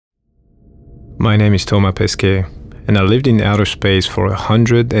My name is Toma Pesque, and I lived in outer space for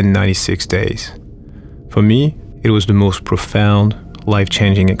 196 days. For me, it was the most profound,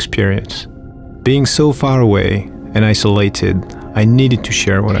 life-changing experience. Being so far away and isolated, I needed to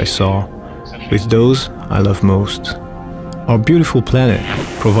share what I saw with those I love most. Our beautiful planet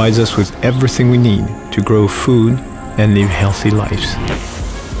provides us with everything we need to grow food and live healthy lives.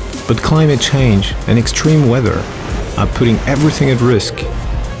 But climate change and extreme weather are putting everything at risk,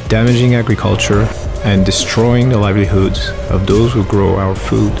 damaging agriculture and destroying the livelihoods of those who grow our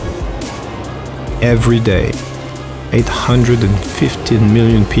food. Every day, 815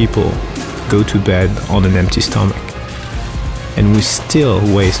 million people go to bed on an empty stomach, and we still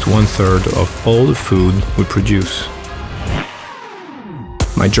waste 1/3 of all the food we produce.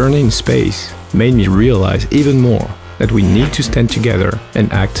 My journey in space made me realize even more that we need to stand together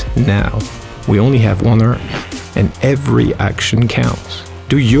and act now. We only have one Earth, and every action counts.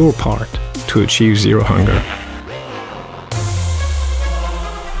 Do your part to achieve zero hunger.